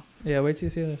aggressive now. Yeah. Wait till you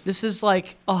see this. This is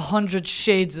like 100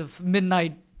 shades of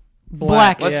midnight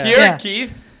black. Let's Let's Yeah. hear Yeah. it,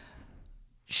 Keith.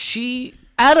 She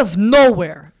out of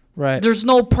nowhere. Right. There's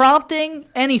no prompting,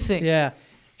 anything. Yeah.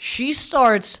 She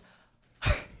starts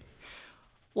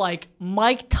like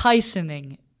Mike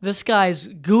Tysoning this guy's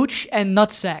gooch and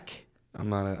nutsack. I'm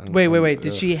not. Wait.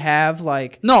 Did she have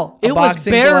like? No, A it was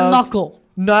boxing bare glove? knuckle.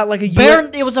 Not like a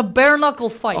It was a bare knuckle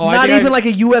fight. Oh, I Not think even I- like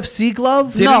a UFC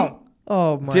glove. No.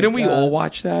 Oh my. Didn't we God. all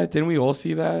watch that? Didn't we all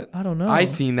see that? I don't know. I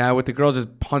seen that with the girl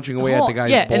just punching away at Hold the on.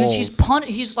 guy's yeah, balls. and then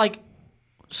he's like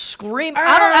screaming.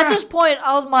 At this point,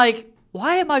 I was like,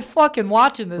 why am I fucking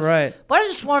watching this? Right. But I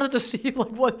just wanted to see like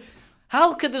what.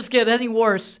 How could this get any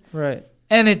worse? Right.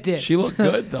 And it did. She looked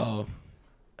good though.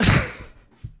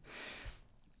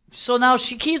 So now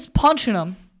she keeps punching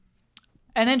him,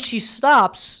 and then she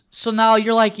stops. So now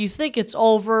you're like, you think it's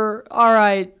over? All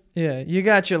right. Yeah. You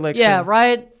got your licks. Yeah, in.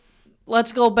 right.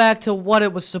 Let's go back to what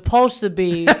it was supposed to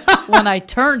be when I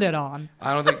turned it on.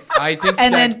 I think.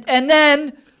 And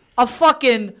then a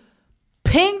fucking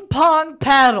ping pong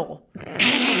paddle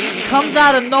comes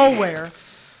out of nowhere,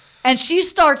 and she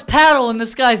starts paddling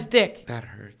this guy's dick. that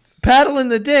hurts. Paddling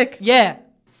the dick. Yeah.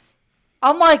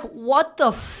 I'm like, what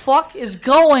the fuck is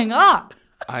going on?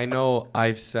 I know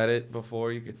I've said it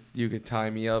before. You could tie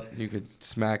me up, you could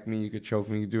smack me, you could choke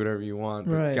me, you could do whatever you want.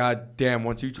 But Right. god damn,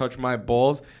 once you touch my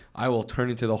balls, I will turn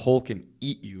into the Hulk and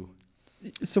eat you.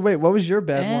 So wait, what was your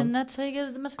bad And one? that's how you get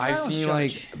a domestic I've violence seen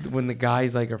charge. like when the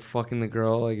guys like are fucking the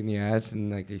girl like in the ass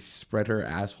and like they spread her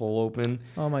asshole open.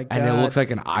 Oh my God. And it looks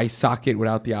like an eye socket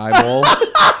without the eyeball.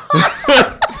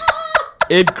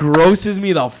 It grosses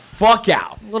me the fuck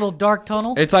out. Little dark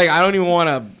tunnel. It's like I don't even want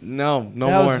to. No that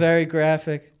more. was very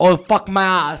graphic. Oh fuck my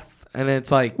ass! And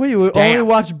it's like. Wait, you damn. only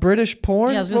watch British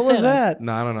porn? Yeah, I was what gonna was say that?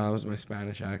 No, I don't know. That was my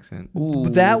Spanish accent. Ooh,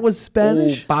 That was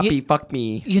Spanish? Ooh, papi, fuck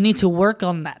me. You need to work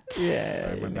on that.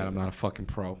 Yeah. My bad. I'm not a fucking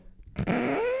pro.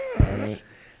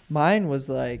 Mine was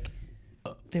like,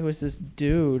 there was this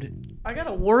dude. I got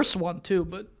a worse one too,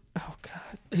 but Oh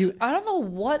God. I don't know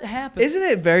what happened. Isn't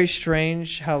it very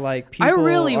strange how like people I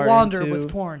really are wander into, with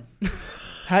porn.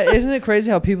 isn't it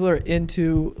crazy how people are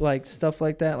into like stuff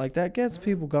like that? Like that gets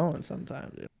people going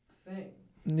sometimes.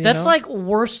 You That's know? like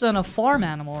worse than a farm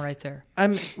animal right there.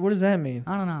 What does that mean?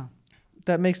 I don't know.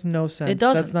 That makes no sense. It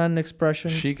doesn't. That's not an expression.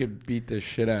 She could beat the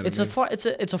shit out It's of me.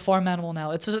 it's a farm animal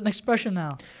now. It's an expression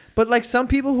now. But like some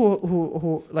people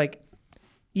who like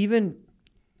even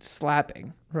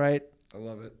slapping, right? I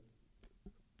love it.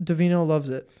 Davino loves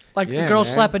it. Like Yeah, a girl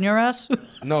man. slapping your ass.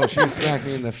 No, she was smacking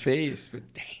me in the face, but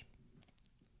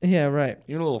damn, Yeah, right.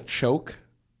 you know, a little choke.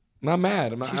 I'm not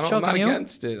mad. I'm She's not choking you?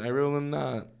 against it. I really am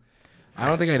not. I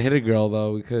don't think I'd hit a girl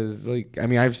though, because like I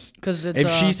mean, Because if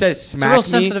she says smack it's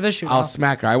a real me, sensitive issue. I'll now.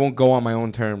 smack her. I won't go on my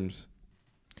own terms.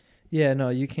 Yeah, no,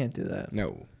 you can't do that.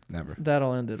 No, never.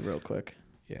 That'll end it real quick.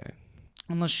 Yeah.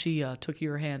 Unless she took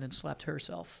your hand and slapped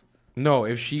herself. No,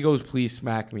 if she goes, please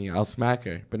smack me, I'll smack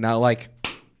her. But not like,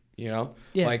 you know,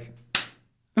 Yeah. like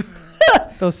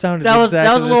Those sounded That was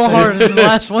exactly a little the same. harder than the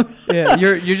last one. Yeah,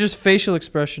 your just facial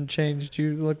expression changed.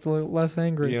 You looked a little less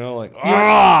angry. you know, like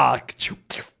ah.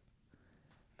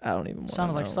 I don't even want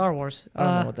Sounded like Star Wars. I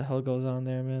don't know what the hell goes on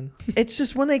there, man. It's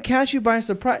just when they catch you by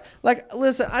surprise. Like,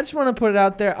 listen, I just want to put it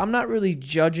out there. I'm not really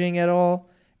judging at all.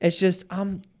 It's just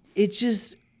it's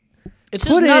just It's put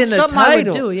just it not in the something I would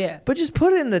title. do. Yeah. But just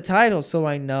put it in the title so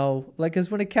I know. Like, cause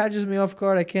when it catches me off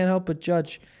guard, I can't help but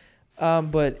judge.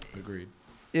 But Agreed.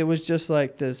 it was just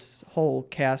like this whole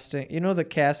casting. You know the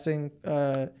casting?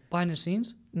 Behind the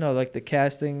scenes. No, like the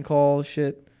casting call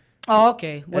shit. Oh,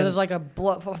 okay. Where And there's like a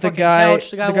The fucking guy, couch.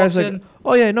 The guy guy's walks like, in.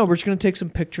 "Oh yeah, no, we're just gonna take some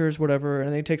pictures, whatever."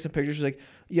 And they take some pictures. He's like,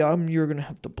 "Yeah, you're gonna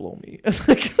have to blow me."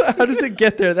 Like, how does it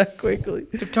get there that quickly?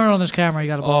 To turn on this camera, you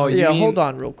gotta. Oh, you Yeah, mean- hold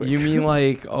on real quick. You mean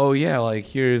like, oh yeah, like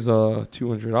here's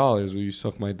 $200. Will you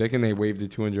suck my dick? And they waved the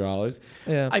 $200.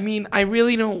 Yeah. I mean, I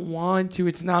really don't want to.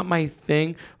 It's not my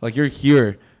thing. Like you're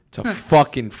here to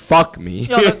fucking fuck me.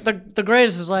 Yo, the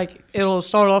greatest is like it'll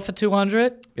start off at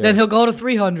 200, then he'll go to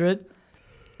 300,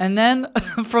 and then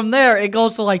from there it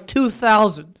goes to like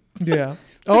 2,000. Yeah.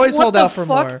 Always hold out for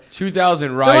more.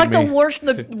 2,000 ride They're like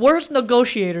me. the worst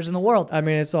negotiators in the world. I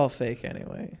mean, it's all fake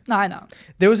anyway. No, I know.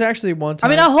 There was actually one time.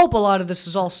 I mean, I hope a lot of this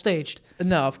is all staged.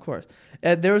 No, of course.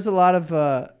 There was a lot of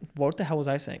what the hell was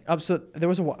I saying? So there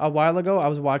was a while ago I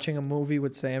was watching a movie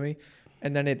with Sammy,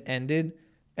 and then it ended,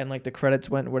 and like the credits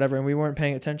went whatever, and we weren't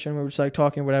paying attention. We were just like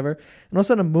talking whatever, and all of a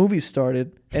sudden a movie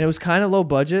started, and it was kind of low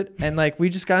budget, and like we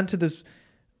just got into this.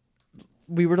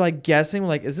 We were like guessing,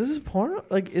 like, is this a porno?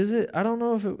 Like, is it? I don't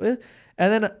know if it is.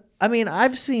 And then I mean,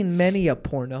 I've seen many a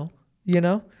porno, you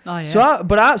know. Oh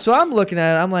yeah. So I'm looking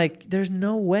at it. I'm like, there's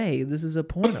no way this is a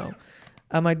porno.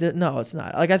 I'm like, no, it's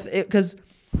not. Like because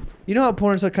you know how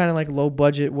pornos are kind of like low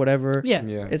budget, whatever. Yeah.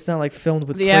 It's not like filmed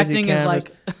with The crazy acting cameras. is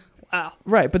like, wow.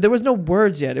 Right, but there was no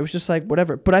words yet. It was just like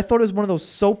whatever. But I thought it was one of those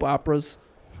soap operas.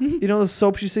 You know those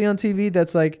soaps you see on TV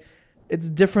that's like, it's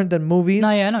different than movies.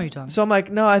 No, yeah, I know what you're talking. So I'm like,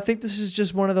 no, I think this is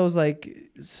just one of those like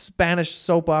Spanish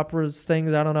soap operas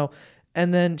things. I don't know.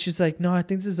 And then she's like, no, I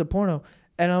think this is a porno.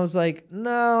 And I was like,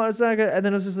 no, it's not good. And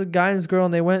then it was just a guy and his girl,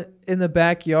 and they went in the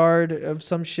backyard of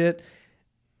some shit.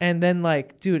 And then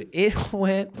like, dude, it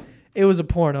was a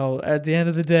porno. At the end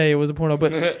of the day, it was a porno.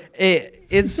 But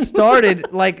it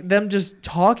started like them just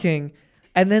talking,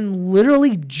 and then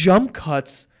literally jump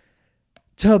cuts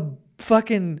to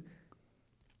fucking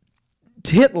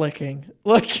tit licking,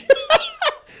 like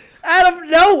out of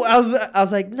no. I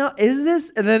was like, no, is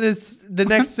this? And then it's the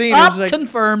next scene. Is like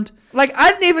confirmed. Like I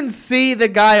didn't even see the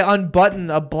guy unbutton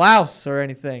a blouse or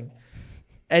anything,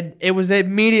 and it was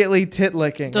immediately tit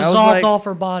licking. Dissolved off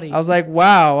her body. I was like,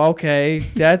 wow, okay,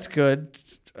 that's good.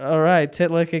 All right,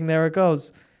 tit licking. There it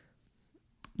goes.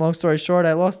 Long story short,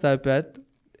 I lost that bet.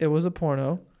 It was a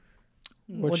porno.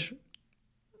 Which,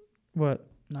 what?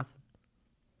 Nothing.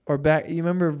 Or back, you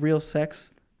remember Real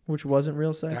Sex, which wasn't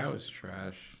real sex? That was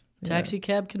trash. Taxi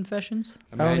cab confessions?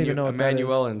 I don't even know what that is.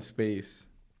 Emmanuel in space.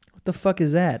 What the fuck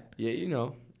is that? Yeah, you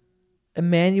know.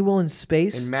 Emmanuel in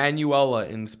space? Emanuela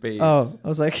in space. Oh, I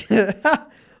was like,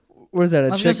 what is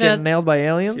that, a chick getting nailed by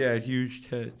aliens? Yeah, huge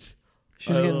tits.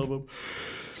 She's I getting, love them.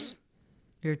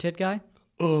 You're a tit guy?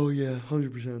 Oh, yeah,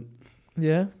 100%.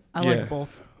 Yeah? I like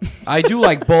both. I do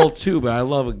like both, too, but I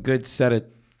love a good set of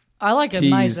I like tease. a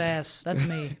nice ass. That's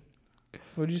me.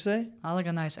 What'd you say? I like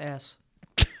a nice ass.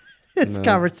 This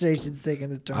conversation's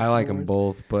taking a turn. I like them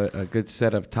both, but a good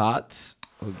set of tots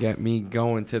will get me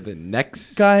going to the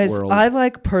next Guys, world. I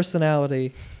like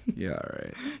personality. Yeah, all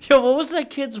right. Yo, what was that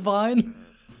kid's Vine?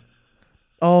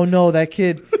 Oh, no, that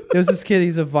kid. There was this kid,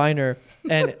 he's a Viner,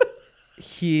 and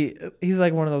he's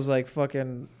like one of those like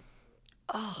fucking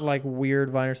like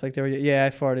weird Viners. Like, yeah, I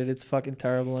farted. It's fucking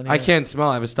terrible in here. I can't smell.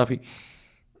 I have a stuffy.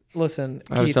 Listen,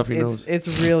 I have a Keith, stuffy nose. It's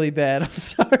really bad. I'm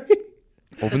sorry.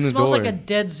 Open It the smells door. like a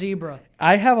dead zebra.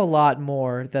 I have a lot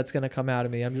more that's gonna come out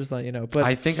of me. I'm just letting you know. But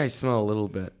I think I smell a little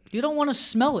bit. You don't want to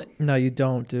smell it. no, you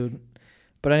don't, dude.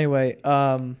 But anyway,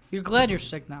 You're glad you're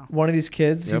sick now. one of these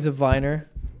kids, Yep. he's a Viner,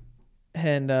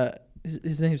 and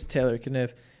his name's Taylor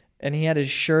Kniff, and he had his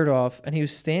shirt off, and he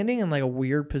was standing in like a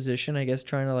weird position, I guess,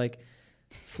 trying to like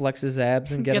flex his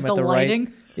abs and get him at the lighting.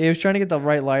 right. Yeah, he was trying to get the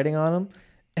right lighting on him,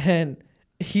 and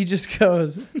he just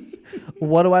goes,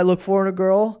 "What do I look for in a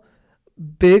girl?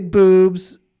 Big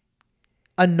boobs,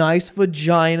 a nice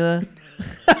vagina."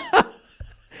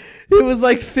 He was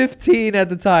like 15 at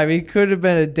the time. He could have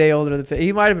been a day older than 15.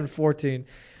 He might have been 14.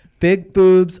 Big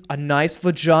boobs, a nice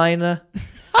vagina.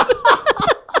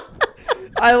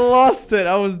 I lost it.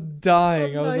 I was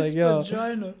dying. I was like, yo.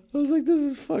 Vagina. I was like, this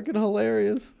is fucking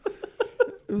hilarious.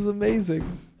 It was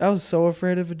amazing. I was so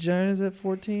afraid of vaginas at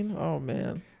 14. Oh,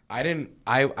 man. I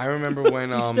remember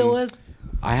when He still is.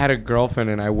 I had a girlfriend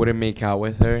and I wouldn't make out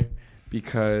with her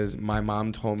because my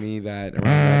mom told me that around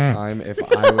that time if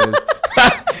I was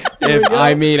if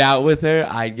I made out with her,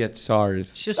 I'd get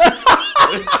SARS.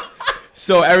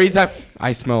 So every time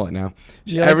I smell it now.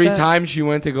 Every time she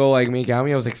went to go like make out with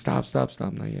me, I was like, stop,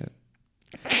 not yet.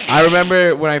 I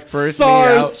remember when I first made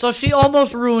out. So she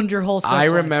almost ruined your whole sex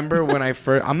life. remember when I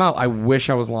first. I wish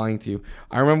I was lying to you.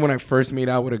 I remember when I first made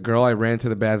out with a girl. I ran to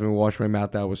the bathroom and washed my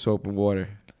mouth out with soap and water.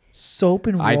 Soap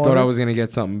and water? I thought I was gonna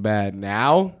get something bad.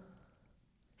 Now,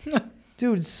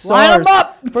 dude, SARS. Line 'em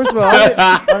up! First of all,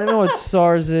 I don't know what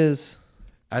SARS is.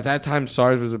 at that time,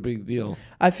 SARS was a big deal.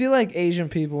 I feel like Asian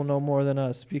people know more than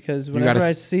us because whenever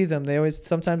I see them,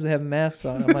 sometimes they have masks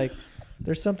on. I'm like,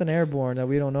 there's something airborne that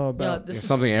we don't know about. There's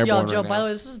something airborne Joe, right by now. the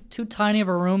way, this is too tiny of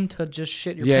a room to just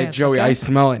shit your Yeah, pants. Joey, okay? I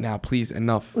smell it now. Please,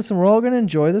 enough. Listen, we're all gonna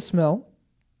enjoy the smell.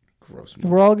 gross.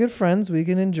 We're all good friends. We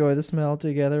can enjoy the smell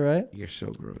together, right? You're so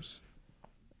gross.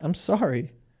 I'm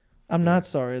sorry. I'm not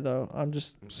sorry, though. I'm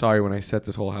sorry when I set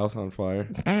this whole house on fire.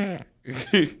 I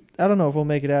don't know if we'll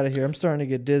make it out of here. I'm starting to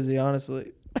get dizzy,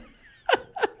 honestly.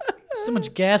 There's so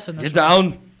much gas in this. Get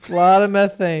down. A lot of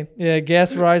methane. Yeah,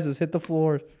 gas rises. Hit the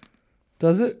floor.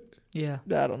 Does it? Yeah.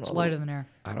 I don't know. It's lighter than air.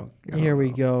 I don't Here we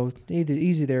know. go.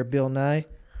 Easy there, Bill Nye. The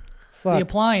Fuck.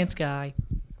 appliance guy.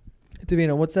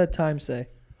 Davina, what's that time say?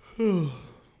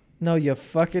 No, you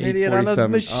fucking idiot on the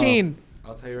 8:47. machine.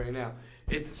 I'll tell you right now.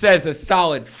 It says a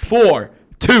solid 4-2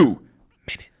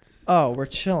 minutes. Oh, we're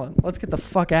chilling. Let's get the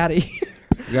fuck out of here.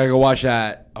 You gotta go watch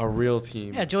that. A real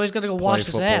team. Yeah, Joey's got to go play wash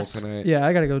his football ass. tonight. Yeah,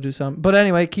 I gotta go do something. But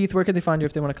anyway, Keith, where can they find you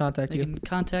if they want to contact They you? can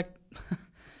contact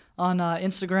on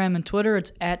Instagram and Twitter.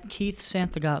 It's at Keith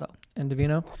Santagato. And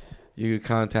Davino? You can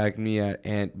contact me at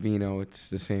Ant Vino. It's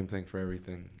the same thing for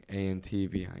everything.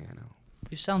 ANTVINO.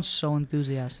 You sound so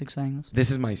enthusiastic saying this.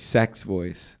 This is my sex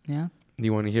voice. Yeah? Do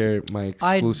you want to hear my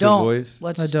I exclusive don't. voice?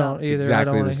 Let's I stop. don't either. Exactly I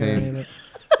don't the want to hear same. any of it.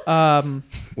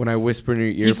 When I whisper in your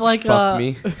ear, He's like, fuck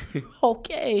me.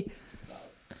 Okay.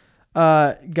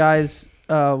 Guys,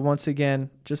 once again,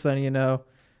 just letting you know,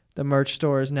 the merch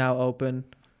store is now open.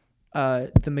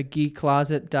 The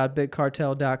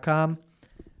McGeeCloset.BigCartel.com.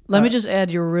 Let me just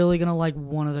add, you're really going to like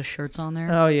one of the shirts on there.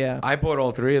 Oh yeah. I bought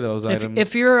all 3 of those items.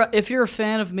 If you're a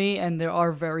fan of me, and there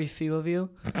are very few of you,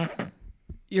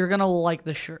 you're going to like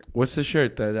the shirt. What's the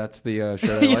shirt? That's the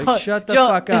shirt I like. Shut the Joe,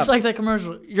 fuck up. It's like that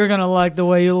commercial. You're going to like the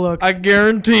way you look. I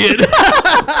guarantee it.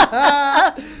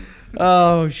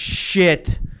 Oh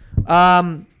shit.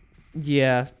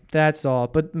 Yeah, that's all.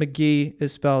 But McGee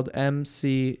is spelled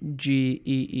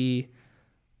MCGEE.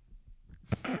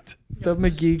 The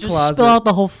McGee Just Closet. spell out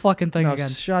the whole fucking thing No, again.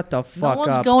 shut the No fuck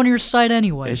one's up. going to your site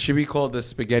anyway. It should be called the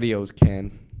SpaghettiOs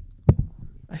can.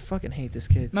 I fucking hate this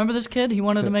kid. Remember this kid? He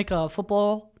wanted to make a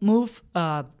football move.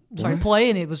 Play,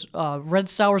 and it was red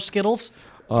sour Skittles.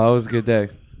 Oh, that was a good day.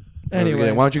 That was a good Anyway.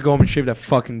 day. Why don't you go home and shave that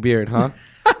fucking beard, huh?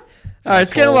 All right,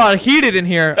 it's getting a lot heated in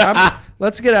here.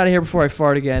 Let's get out of here before I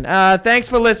fart again. Thanks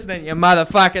for listening, you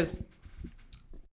motherfuckers.